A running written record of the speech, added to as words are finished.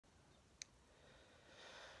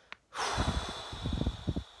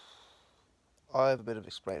I have a bit of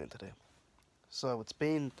explaining to do. So it's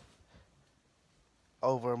been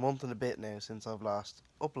over a month and a bit now since I've last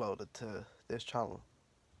uploaded to this channel.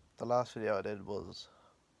 The last video I did was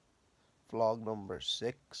vlog number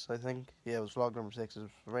 6, I think. Yeah, it was vlog number 6. It was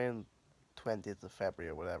around 20th of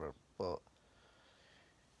February or whatever. But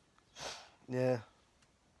yeah,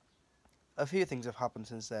 a few things have happened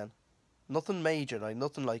since then. Nothing major, like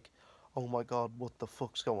nothing like, oh my god, what the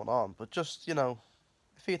fuck's going on? But just, a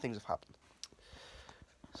few things have happened.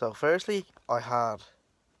 So firstly,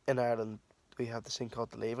 in Ireland, we have this thing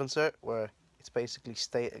called the Leaving Cert, where it's basically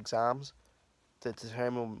state exams to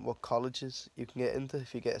determine what colleges you can get into.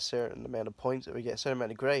 If you get a certain amount of points, or you get a certain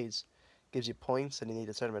amount of grades, it gives you points, and you need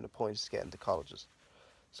a certain amount of points to get into colleges.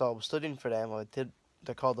 So I was studying for them.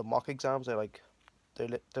 They're called the mock exams. They're like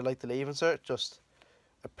the Leaving Cert, just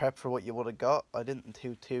a prep for what you would have got. I didn't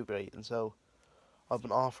do too great, and so I've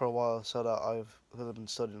been off for a while, so that I've been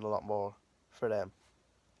studying a lot more for them,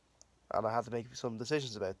 and I had to make some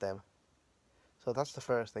decisions about them. So that's the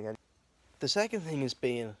first thing. And the second thing is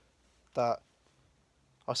being that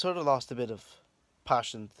I sort of lost a bit of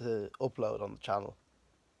passion to upload on the channel.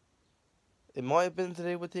 It might have been to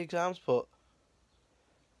do with the exams, but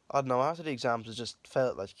I don't know, after the exams it just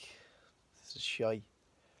felt like this is shy.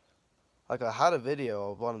 Like, I had a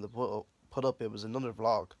video I wanted to put up, it was another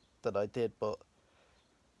vlog that I did, but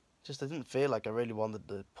just I didn't feel like I really wanted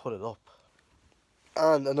to put it up.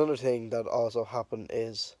 And another thing that also happened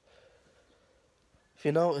is, if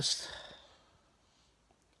you noticed,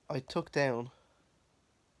 I took down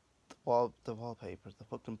the wallpaper, the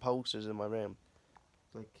fucking posters in my room.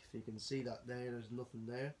 Like, if you can see that there's nothing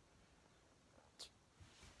there.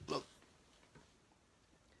 Look,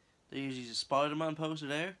 there's a Spider-Man poster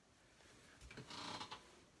there,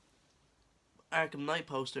 Arkham Knight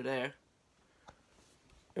poster there,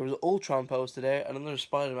 there was an Ultron poster there, and another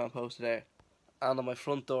Spider-Man poster there, and on my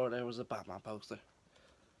front door there was a Batman poster,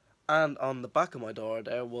 and on the back of my door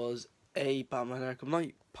there was a Batman Arkham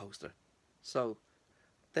Knight poster. So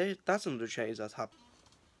that's another change that's happened.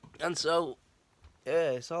 And so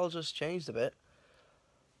yeah, it's all just changed a bit.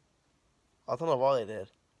 I don't know why I did,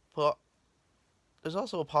 but there's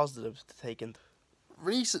also a positive to take in.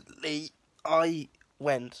 Recently I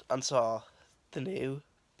went and saw the new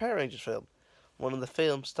Power Rangers film, one of the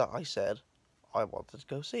films that I said I wanted to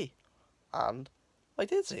go see, and I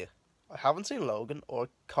did see it. I haven't seen Logan or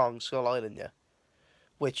Kong Skull Island yet,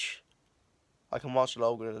 which I can watch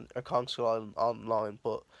Logan or Kong Skull Island online,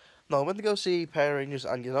 but no, I went to go see Power Rangers,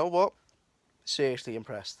 and you know what? Seriously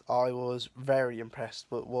impressed. I was very impressed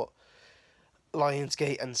with what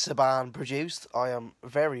Lionsgate and Saban produced. I am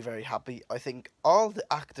very, very happy. I think all the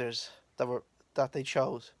actors that they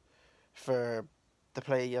chose for to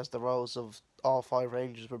play as the roles of all 5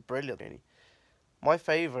 Rangers were brilliant. Really. My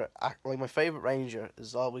favorite Ranger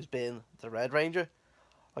has always been the Red Ranger.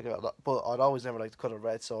 But I'd always never like the color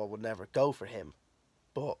red, so I would never go for him.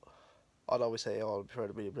 But I'd always say, oh, I'd prefer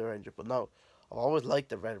to be a Blue Ranger. But no, I've always liked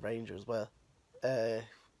the Red Ranger as well.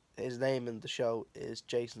 His name in the show is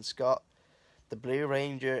Jason Scott. The Blue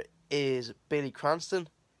Ranger is Billy Cranston,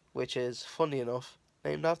 which is, funny enough,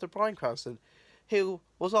 named after Bryan Cranston, who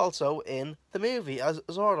was also in the movie as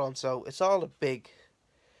Zordon. So it's all a big...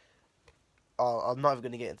 I'm not even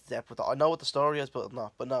going to get into depth with it. I know what the story is, but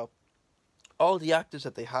not. But no, all the actors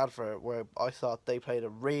that they had for it were, I thought they played a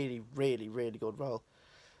really, really, really good role.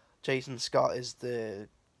 Jason Scott is the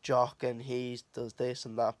jock, and he does this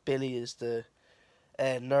and that. Billy is the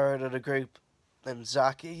nerd of the group, and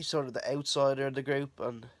Zach, he's sort of the outsider of the group,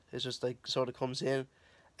 and it's just like sort of comes in.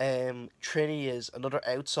 Trini is another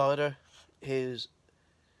outsider, who's,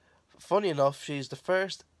 funny enough, she's the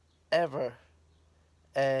first ever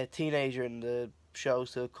teenager in the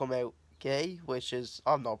shows to come out gay, which is,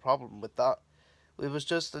 I have no problem with that. It was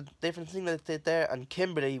just a different thing that they did there, and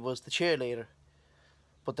Kimberly was the cheerleader.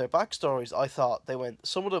 But their backstories, I thought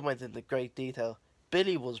some of them went into great detail.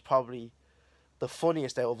 Billy was probably the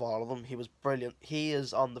funniest out of all of them. He was brilliant. He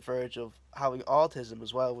is on the verge of having autism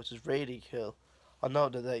as well, which is really cool. I know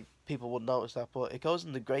that people wouldn't notice that, but it goes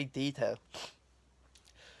into great detail.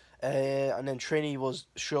 And then Trini was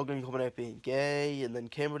struggling coming out being gay, and then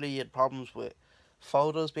Kimberly had problems with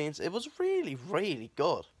photos being... It was really, really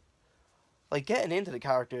good. Like, getting into the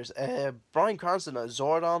characters, Bryan Cranston as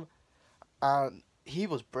Zordon, and he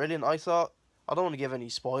was brilliant, I thought. I don't want to give any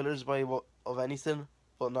spoilers of anything,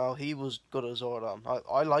 but no, he was good as Zordon.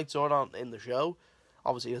 I liked Zordon in the show.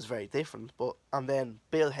 Obviously, it was very different, but... And then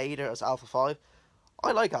Bill Hader as Alpha 5.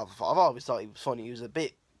 I like Alpha 5. I've always thought he was funny. He was a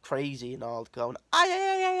bit crazy and all, going, ay, ay,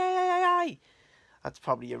 ay, ay, ay, ay, ay. That's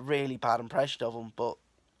probably a really bad impression of him, but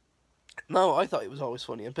No, I thought he was always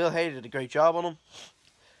funny, and Bill Hader did a great job on him.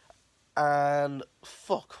 And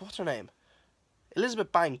fuck, what's her name?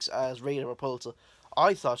 Elizabeth Banks as Rita Repulsa.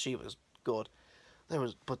 I thought she was good.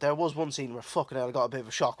 There was one scene where fucking hell I got a bit of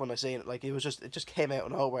a shock when I seen it. Like it just came out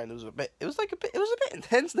of nowhere, and it was a bit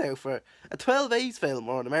intense now for a 12-8 film,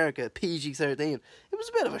 or in America PG-13. It was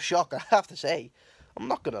a bit of a shock, I have to say. I'm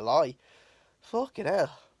not gonna lie. Fucking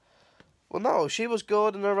hell. Well, no, she was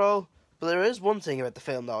good in her role, but there is one thing about the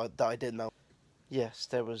film that I did know. Yes,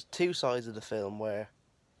 there was two sides of the film where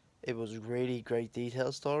it was really great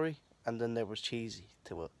detailed story, and then there was cheesy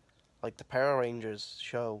to it. Like the Power Rangers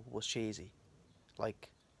show was cheesy. Like,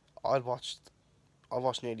 I watched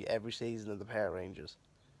nearly every season of the Power Rangers.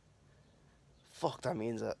 Fuck, that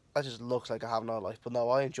means that just looks like I have no life. But no,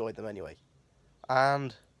 I enjoyed them anyway.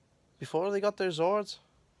 And before they got their Zords,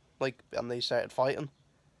 and they started fighting,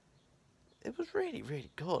 it was really,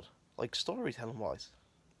 really good. Like, storytelling wise.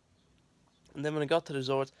 And then when it got to the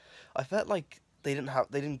Zords, I felt like they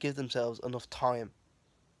didn't give themselves enough time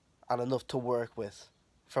and enough to work with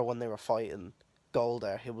for when they were fighting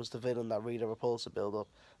Goldar, who was the villain that Rita Repulsa build up.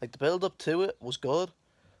 Like, the build up to it was good,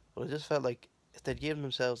 but I just felt like if they'd given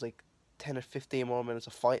themselves like 10 or 15 more minutes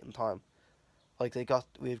of fighting time, like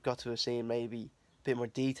we've got to have seen maybe a bit more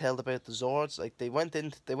detailed about the Zords. Like they went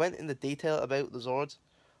into detail about the Zords.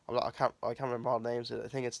 I can't remember all the names. I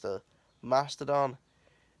think it's the Mastodon,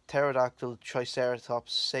 Pterodactyl,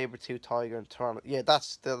 Triceratops, Saber-tooth Tiger, and Tyrannosaurus. Yeah, that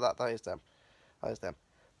is them. That is them.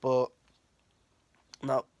 But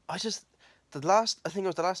no, I think it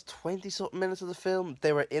was the last 20 something minutes of the film,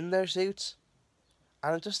 they were in their suits,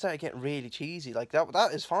 and it just started getting really cheesy. Like that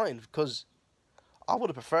is fine, because I would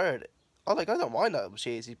have preferred it. I don't mind that it was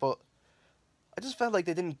cheesy, but I just felt like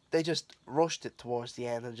they just rushed it towards the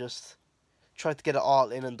end and just tried to get it all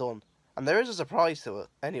in and done. And there is a surprise to it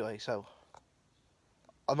anyway, so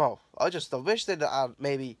I don't know. I wish they'd add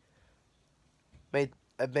maybe a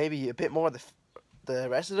bit more of the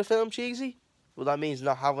rest of the film cheesy. Well, that means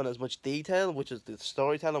not having as much detail, which is the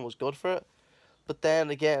storytelling was good for it. But then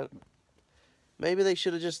again, maybe they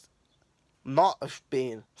should have just not have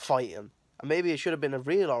been fighting. And maybe it should have been a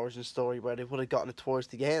real origin story where they would have gotten it towards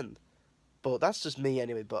the end. But that's just me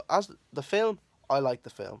anyway. But as the film, I like the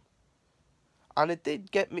film. And it did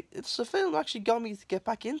get me. The film actually got me to get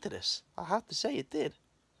back into this. I have to say it did.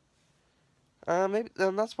 And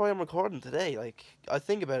that's why I'm recording today. Like, I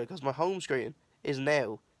think about it because my home screen is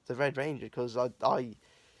now the Red Ranger, because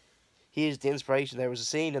he is the inspiration. There was a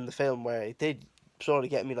scene in the film where it did sort of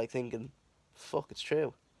get me like thinking, fuck, it's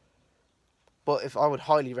true. But if I would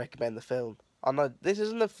highly recommend the film. This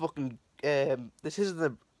isn't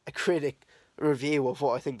a critic review of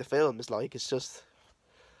what I think the film is like. It's just,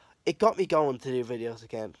 it got me going to do videos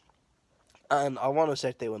again, and I want to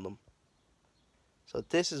start doing them. So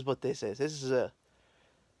this is what this is. This is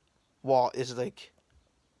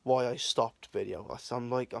why I stopped video.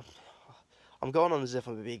 I'm going on as if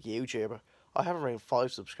I'm a big YouTuber. I have around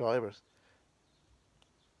 5 subscribers.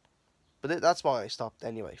 But that's why I stopped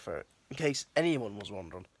anyway, in case anyone was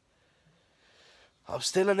wondering. I'm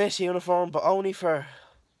still in this uniform, but only for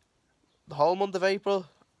the whole month of April,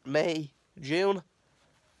 May, June.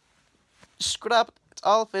 Scrapped. It's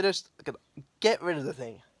all finished. I can get rid of the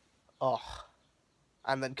thing. Oh.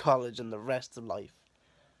 And then college and the rest of life.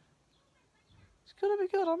 It's gonna be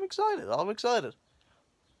good. I'm excited.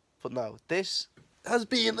 But no, this has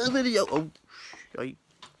been a video. Oh, shite.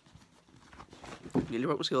 Nearly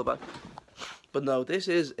broke my skill back. But no, this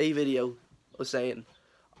is a video of saying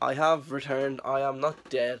I have returned. I am not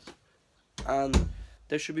dead, and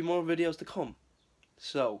there should be more videos to come.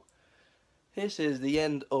 So this is the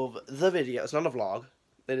end of the video. It's not a vlog.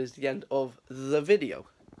 It is the end of the video.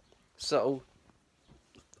 So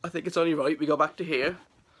I think it's only right we go back to here.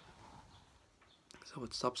 So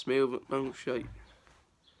it stops moving. Oh shit.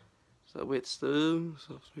 So it still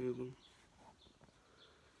stops moving.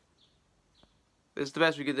 This is the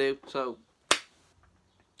best we could do. So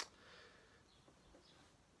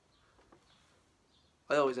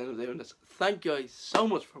I always end up doing this. Thank you guys so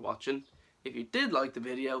much for watching. If you did like the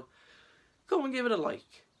video, go and give it a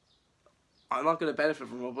like. I'm not going to benefit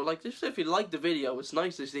from it, but just if you like the video, it's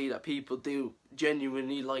nice to see that people do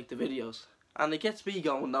genuinely like the videos. And it gets me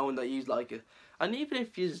going knowing that you like it. And even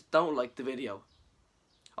if you don't like the video,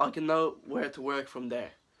 I can know where to work from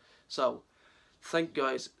there. So, thank you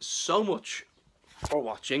guys so much for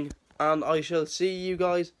watching, and I shall see you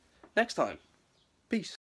guys next time. Peace.